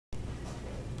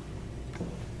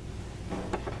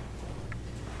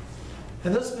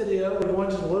In this video, we're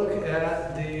going to look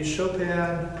at the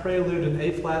Chopin Prelude in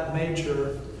A-flat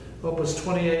major, Opus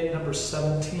 28, number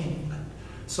 17.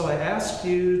 So I asked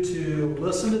you to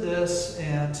listen to this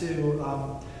and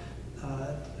to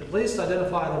at least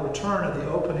identify the return of the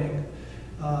opening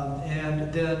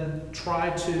and then try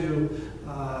to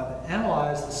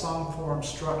analyze the song form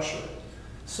structure.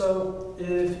 So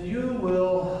if you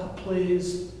will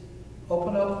please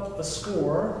open up a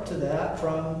score to that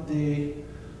from the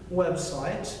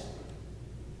website.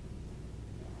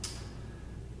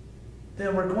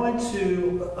 Then we're going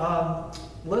to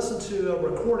listen to a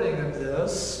recording of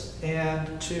this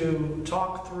and to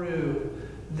talk through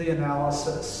the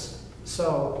analysis.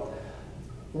 So,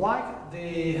 like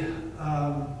the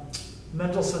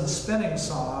Mendelssohn spinning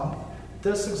song,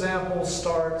 this example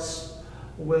starts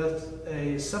with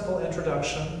a simple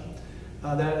introduction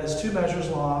that is 2 measures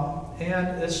long,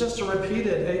 and it's just a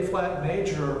repeated A-flat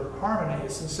major harmony.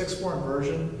 It's in 6/4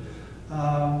 inversion,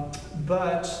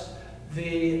 but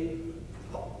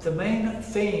the main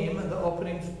theme, the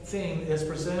opening theme, is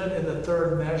presented in the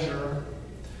 3rd measure.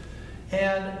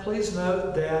 And please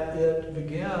note that it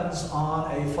begins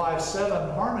on a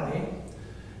 5/7 harmony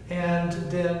and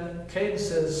then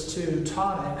cadences to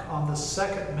tonic on the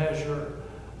 2nd measure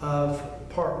of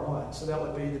part 1. So that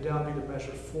would be the downbeat of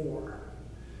measure 4.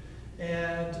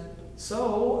 And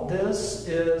so this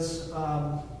is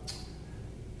a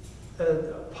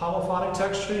homophonic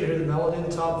texture. You hear the melody in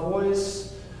the top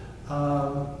voice.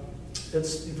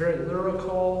 It's very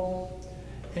lyrical,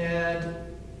 and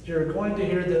you're going to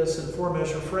hear this in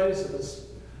 4-measure phrases,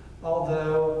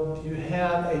 although you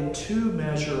have a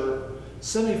 2-measure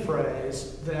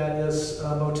semiphrase that is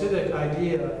a motivic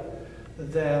idea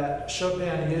that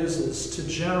Chopin uses to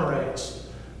generate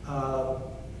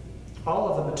all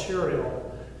of the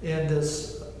material in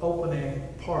this opening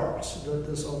part,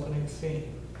 this opening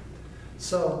theme.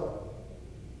 So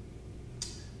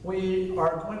we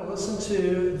are going to listen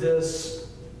to this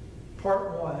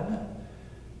part 1.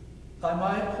 I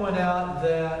might point out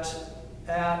that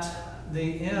at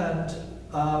the end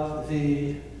of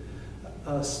the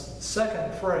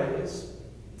 2nd phrase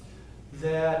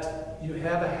that you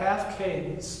have a half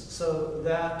cadence, so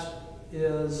that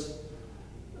is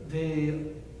the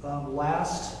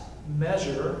last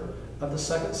measure of the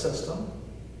 2nd system,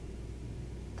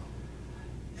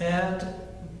 and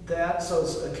that, so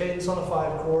it's a cadence on a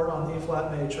 5 chord on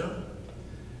E-flat major,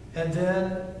 and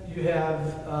then you have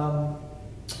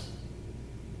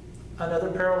another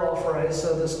parallel phrase.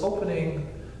 So this opening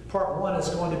part 1 is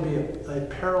going to be a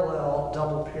parallel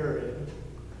double period,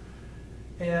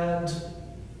 and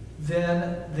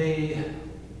then the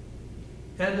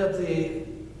end of the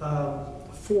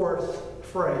 4th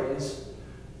phrase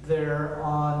there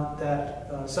on that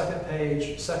 2nd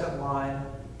page, 2nd line,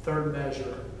 3rd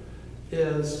measure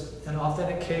is an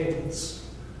authentic cadence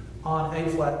on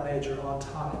A-flat major on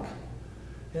tonic.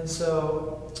 And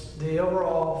so the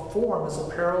overall form is a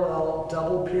parallel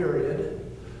double period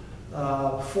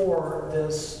for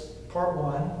this part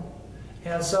 1.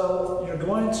 And so you're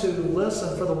going to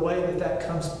listen for the way that that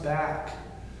comes back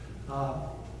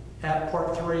at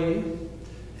part 3,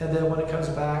 and then when it comes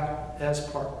back as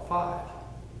part 5.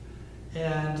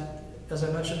 And as I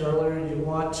mentioned earlier, you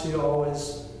want to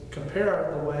always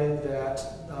compare the way that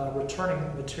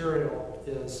returning material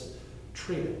is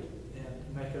treated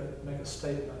and make a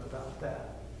statement about that.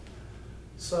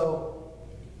 So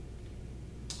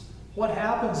what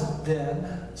happens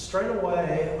then, straight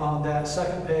away on that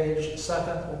 2nd page,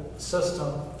 2nd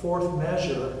system, 4th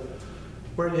measure,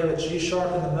 where you have a G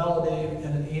sharp in the melody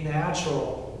and an E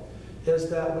natural,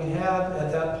 is that we have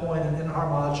at that point an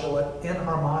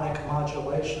inharmonic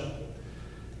modulation.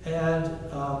 And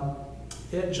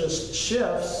it just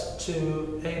shifts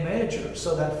to A major.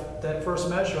 So that 1st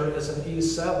measure is an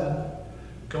E7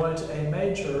 going to A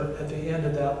major at the end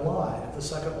of that line, at the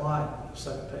 2nd line of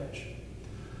 2nd page.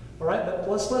 All right, but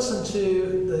let's listen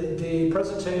to the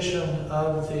presentation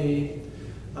of the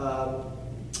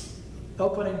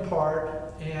opening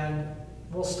part, and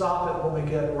we'll stop it when we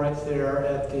get right there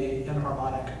at the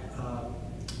inharmonic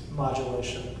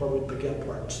modulation, where we begin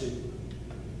part 2.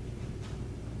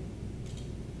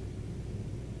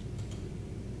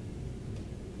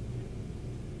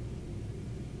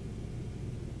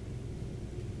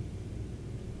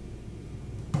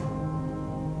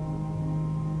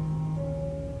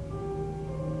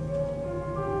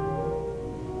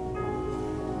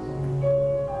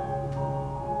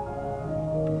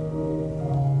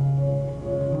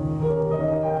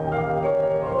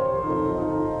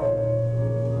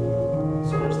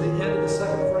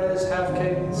 Half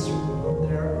cadence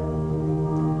there.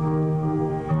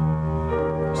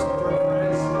 Just the 3rd phrase.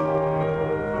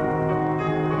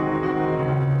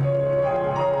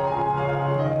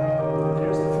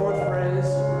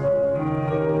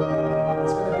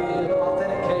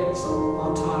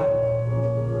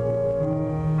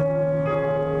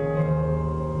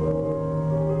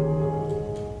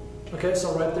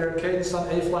 so right there, cadence on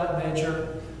A flat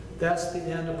major, that's the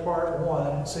end of part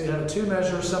one. So you had a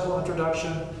 2-measure simple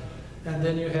introduction, and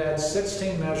then you had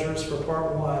 16 measures for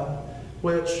part one,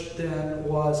 which then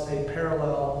was a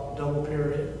parallel double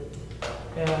period.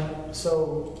 And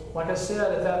so, like I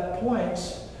said, at that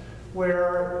point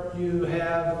where you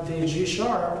have the G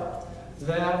sharp,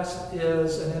 that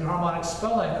is an enharmonic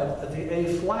spelling of the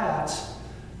A flat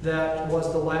that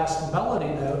was the last melody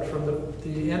note from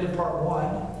the end of part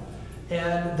one.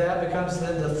 And that becomes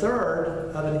then the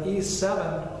third of an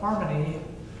E7 harmony,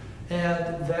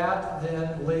 and that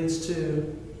then leads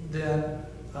to then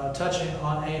touching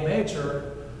on A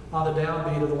major on the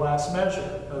downbeat of the last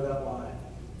measure of that line.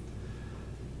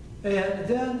 And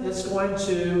then it's going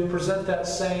to present that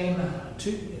same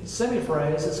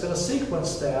semiphrase. It's going to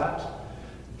sequence that,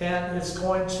 and it's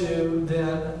going to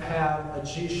then have a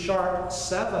G sharp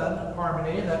 7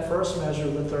 harmony in that first measure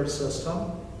of the third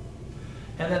system,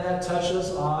 and then that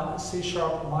touches on C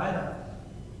sharp minor.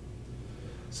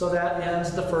 So that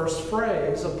ends the first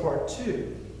phrase of part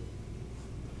two.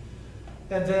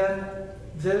 And then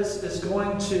this is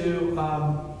going to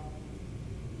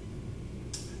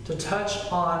touch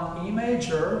on E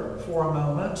major for a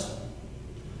moment,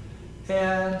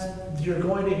 and you're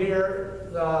going to hear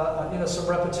some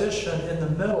repetition in the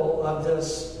middle of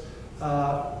this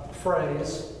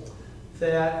phrase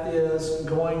that is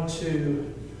going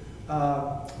to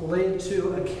lead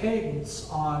to a cadence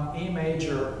on E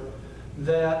major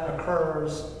that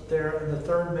occurs there in the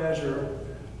third measure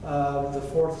of the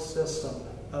fourth system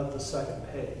of the second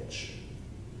page.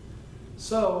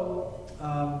 So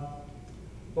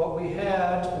what we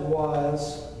had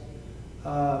was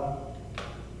a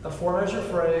 4-measure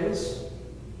phrase,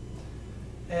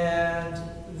 and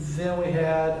then we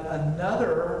had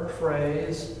another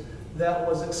phrase that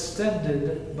was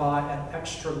extended by an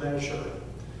extra measure.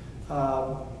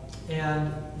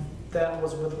 And that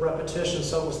was with repetition,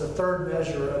 so it was the third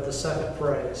measure of the second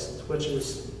phrase, which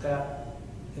is that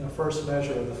first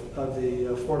measure of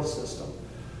the fourth system.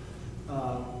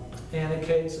 And it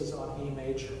cadences on E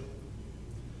major.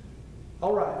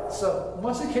 All right, so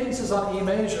once the cadence is on E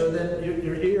major, then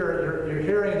you're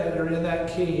hearing that you're in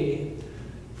that key.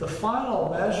 The final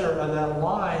measure of that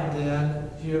line,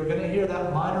 then, you're going to hear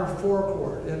that minor 4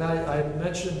 chord. And I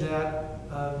mentioned that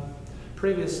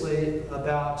previously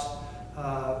about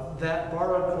that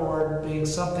borrowed chord being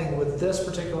something with this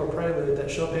particular prelude that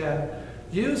Chopin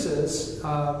uses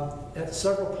at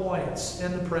several points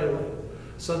in the prelude.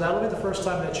 So that'll be the first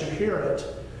time that you hear it.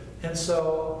 And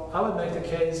so I would make the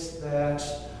case that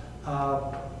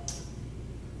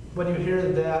when you hear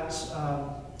that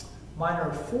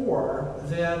minor 4,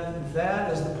 then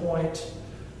that is the point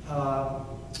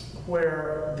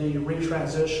where the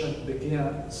retransition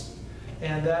begins.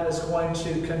 And that is going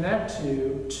to connect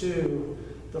you to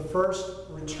the first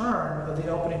return of the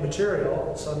opening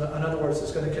material. So in other words,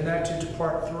 it's going to connect you to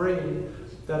part 3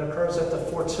 that occurs at the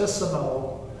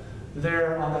fortissimo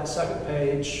there on that second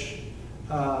page.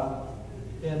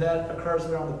 And that occurs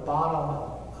there on the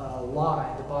bottom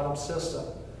line, the bottom system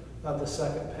of the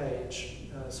second page.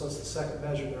 So it's the second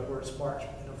measure there where it's marked,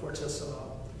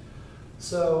 fortissimo.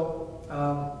 So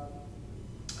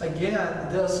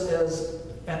again, this is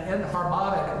an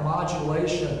enharmonic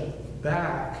modulation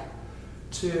back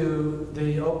to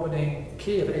the opening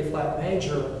key of A flat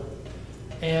major.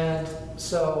 And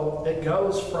so it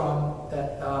goes from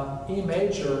that E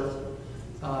major,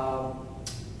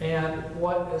 and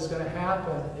what is going to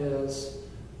happen is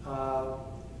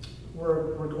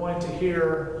we're going to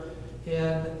hear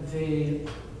in the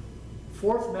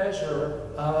fourth measure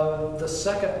of the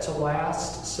second to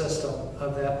last system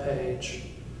of that page.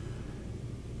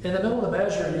 In the middle of the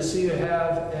measure, you see you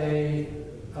have a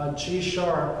G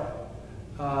sharp,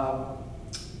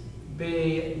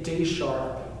 B, D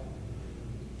sharp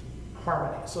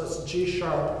harmony. So it's G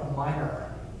sharp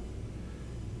minor.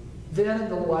 Then in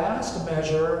the last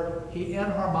measure, he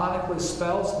enharmonically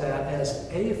spells that as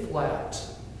A flat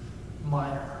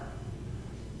minor.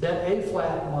 That A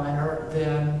flat minor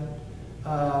then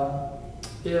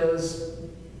is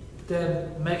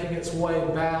then making its way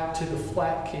back to the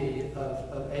flat key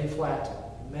of A flat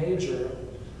major,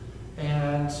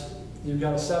 and you've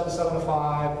got a 7, 7, a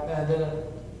 5, and then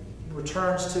it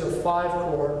returns to a 5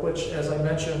 chord, which, as I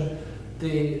mentioned,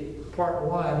 the part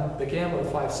 1 began with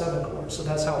a 5/7 chord, so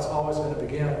that's how it's always going to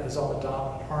begin, is on the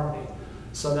dominant harmony.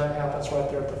 So that happens right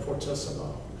there at the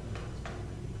fortissimo.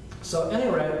 So at any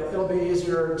rate, it'll be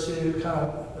easier to kind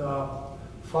of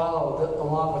follow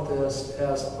along with this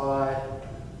as I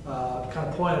kind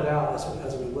of point it out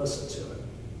as we listen to it.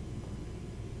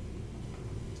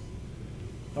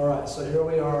 All right, so here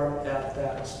we are at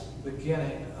that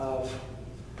beginning of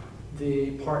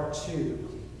the part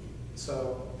 2.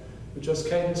 So we just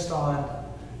cadenced on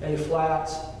A flat,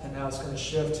 and now it's going to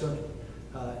shift to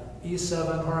an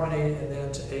E7 harmony, and then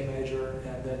to A major,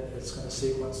 and then it's going to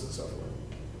sequence and so forth.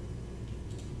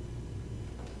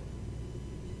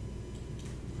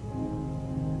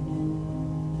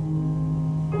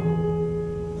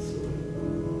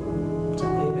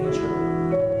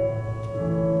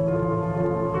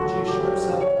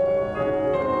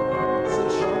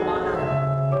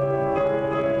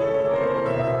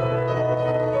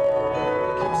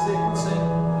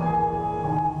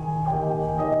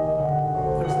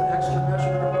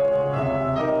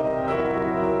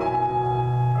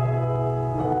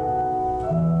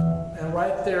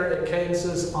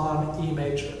 Cadences on E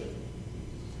major.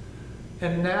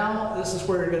 And now this is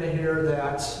where you're going to hear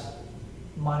that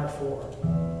minor 4.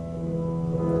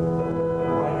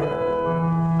 Right here.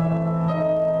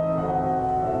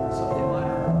 So A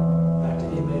minor, back to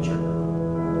E major.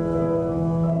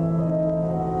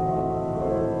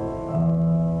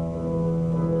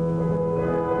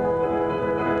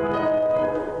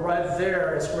 Right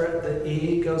there is where the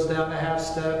E goes down a half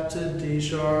step to D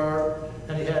sharp.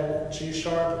 And he had G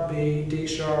sharp, B, D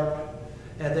sharp,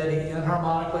 and then he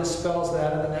enharmonically spells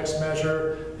that in the next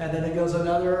measure, and then it goes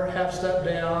another half step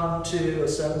down to a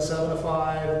 7/7, a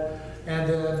 5, and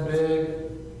then big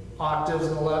octaves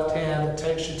in the left hand that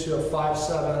takes you to a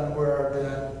 5/7, where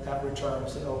then that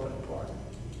returns the opening part.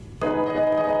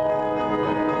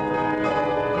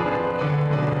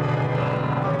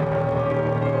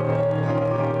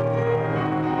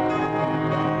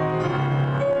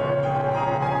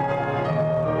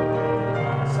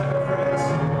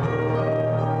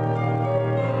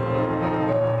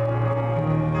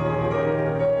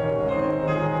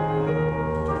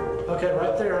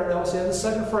 In the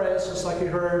second phrase, just like you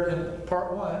heard in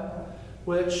part 1,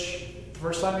 which the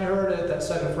first time you heard it, that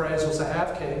second phrase was a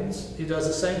half cadence. He does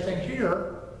the same thing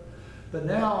here, but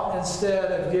now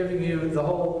instead of giving you the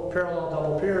whole parallel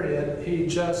double period, he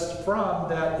just from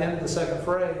that end of the second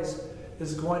phrase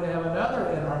is going to have another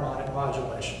enharmonic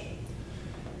modulation.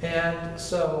 And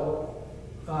so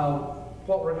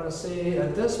what we're going to see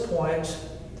at this point,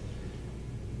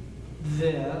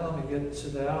 then, let me get to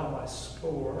that on my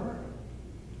score.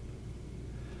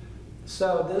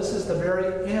 So this is the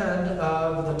very end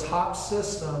of the top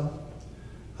system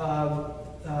of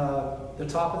the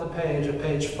top of the page, at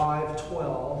page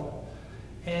 512.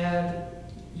 And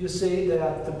you see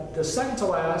that the second to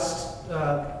last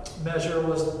measure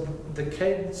was the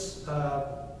cadence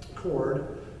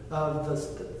chord of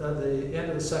the end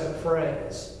of the second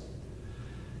phrase.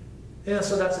 And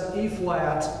so that's an E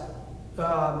flat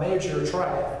major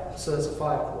triad, so that's a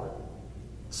 5 chord.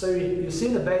 So you see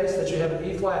the bass that you have an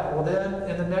E flat. Well, then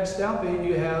in the next downbeat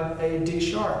you have a D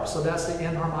sharp. So that's the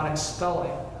enharmonic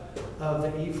spelling of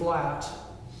the E flat.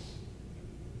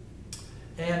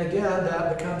 And again,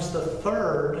 that becomes the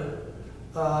third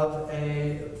of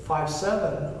a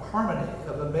 5/7 harmony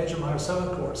of a major minor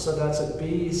 7 chord. So that's a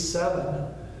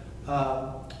B7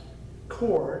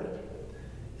 chord,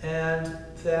 and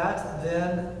that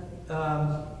then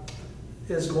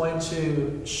is going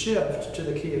to shift to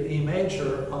the key of E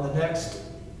major on the next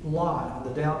line, on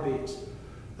the downbeat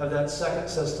of that second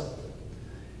system.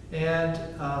 And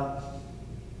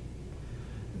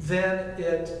then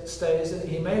it stays in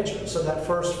E major. So that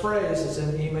first phrase is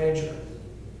in E major.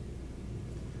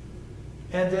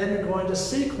 And then you're going to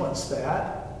sequence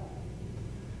that,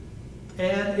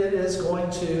 and it is going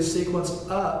to sequence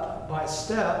up by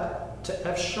step to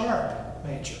F sharp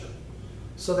major.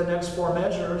 So the next 4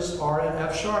 measures are in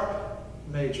F sharp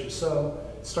major. So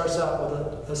it starts out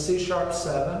with a C sharp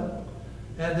 7,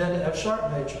 and then an F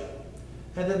sharp major.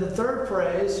 And then the third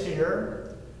phrase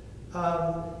here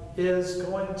is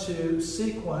going to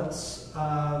sequence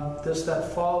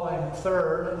that falling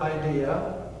third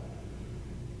idea.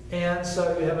 And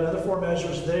so you have another 4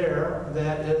 measures there.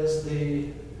 That is the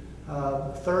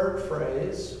third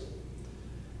phrase.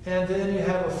 And then you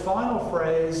have a final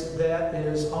phrase that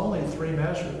is only 3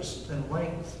 measures in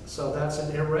length. So that's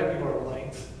an irregular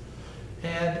length.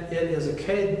 And it is a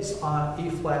cadence on E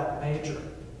flat major.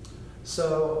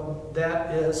 So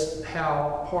that is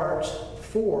how part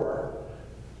 4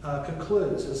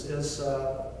 concludes, is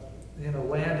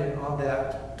landing on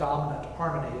that dominant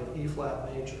harmony of E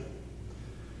flat major.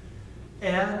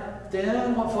 And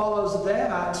then what follows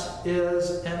that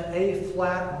is an A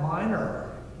flat minor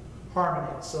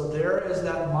harmony. So there is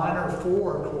that minor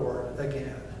 4 chord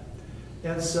again.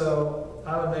 And so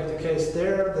I would make the case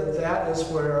there that that is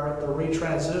where the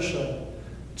retransition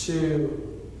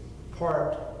to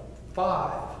part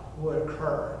 5 would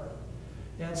occur.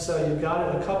 And so you've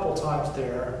got it a couple times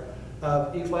there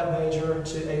of E flat major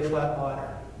to A flat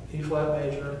minor, E flat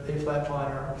major, A flat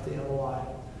minor at the end of the line.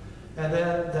 And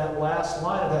then that last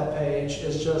line of that page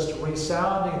is just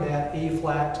resounding that E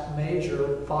flat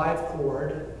major 5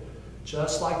 chord,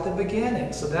 just like the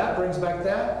beginning. So that brings back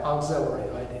that auxiliary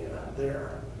idea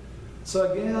there.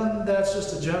 So again, that's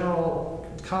just a general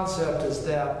concept, is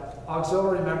that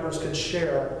auxiliary members can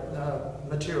share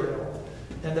material.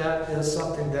 And that is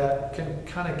something that can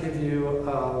kind of give you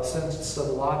a sense of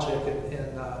logic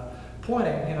in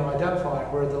pointing,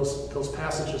 identifying where those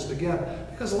passages begin.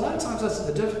 Because a lot of times that's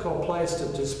a difficult place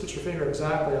to just put your finger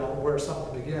exactly on where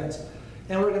something begins.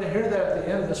 And we're going to hear that at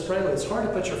the end of this prelude. It's hard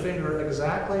to put your finger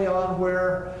exactly on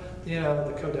where,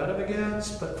 the codetta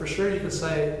begins, but for sure you could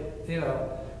say,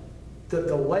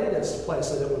 the latest place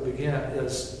that it would begin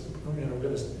is, we're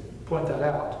going to point that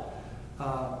out.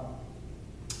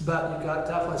 But you've got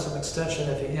definitely some extension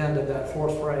at the end of that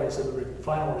fourth phrase of the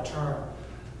final return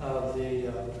of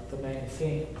the main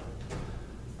theme.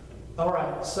 All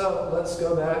right, so let's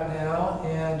go back now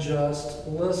and just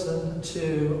listen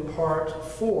to part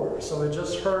 4. So we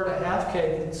just heard a half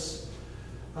cadence,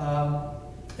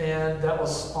 and that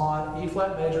was on E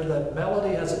flat major. That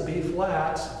melody has a B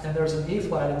flat, and there's an E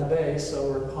flat in the bass, so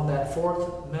we're on that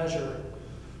fourth measure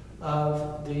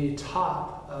of the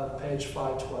top of page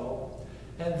 512.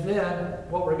 And then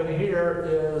what we're going to hear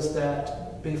is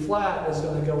that B flat is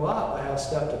going to go up a half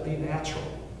step to B natural.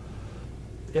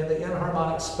 And the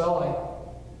enharmonic spelling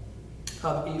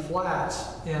of E flat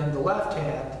in the left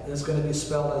hand is going to be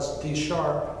spelled as D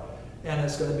sharp, and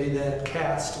it's going to be then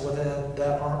cast within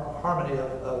that harmony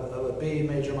of a B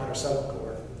major minor 7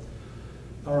 chord.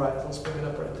 All right, let's bring it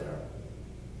up right there.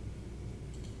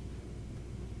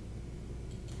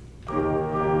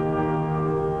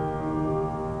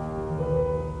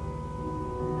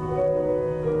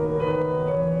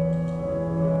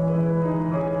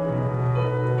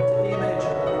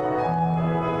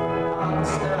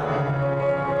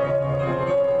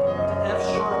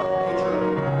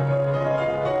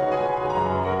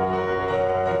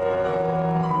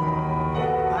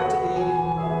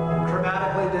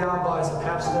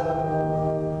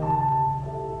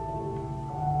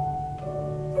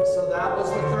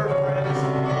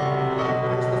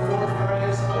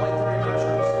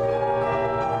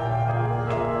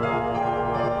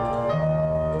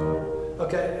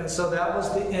 So that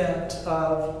was the end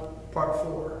of part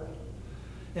 4.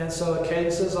 And so a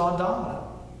cadence is on dominant.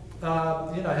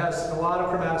 It has a lot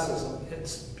of chromaticism.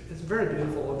 It's very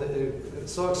beautiful.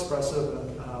 It's so expressive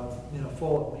and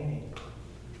full of meaning.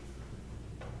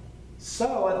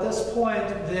 So at this point,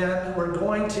 then we're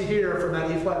going to hear from that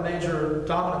E flat major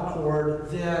dominant chord.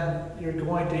 Then you're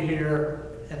going to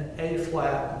hear an A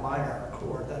flat minor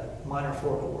chord, that minor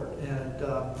 4 chord, and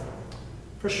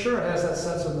for sure it has that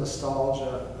sense of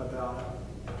nostalgia about it.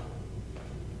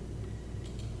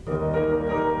 And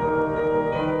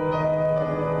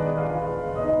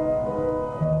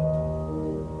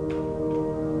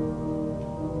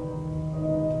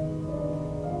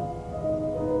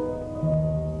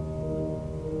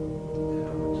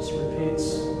it just repeats.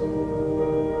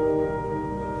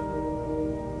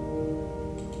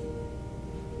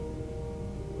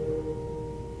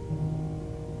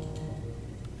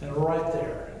 And right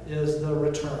there is the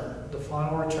return, the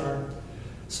final return.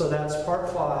 So that's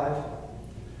part 5.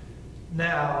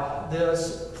 Now,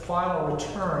 this final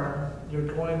return, you're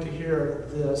going to hear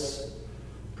this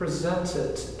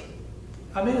presented.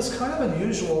 I mean, it's kind of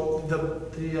unusual,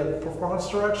 the performance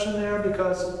direction there,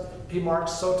 because he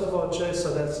marks sotto voce,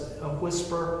 so that's a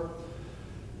whisper.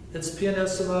 It's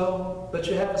pianissimo, but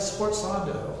you have a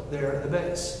sforzando there in the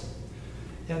bass.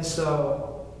 And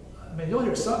so, I mean, you'll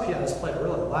hear some pianists play it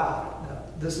really loud.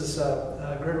 This is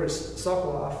Grigory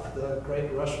Sokolov, the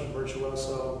great Russian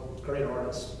virtuoso, great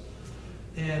artist.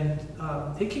 And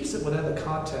he keeps it within the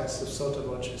context of sotto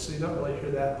voce, so you don't really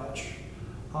hear that much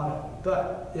on it.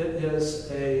 But it is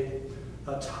a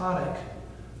tonic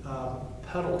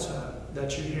pedal tone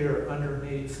that you hear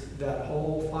underneath that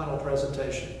whole final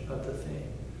presentation of the theme.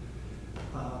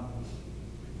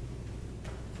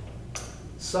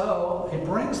 So he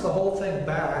brings the whole thing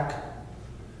back,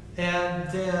 and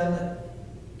then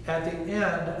at the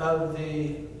end of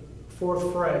the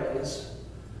 4th phrase,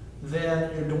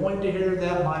 then you're going to hear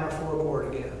that minor 4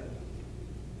 chord again.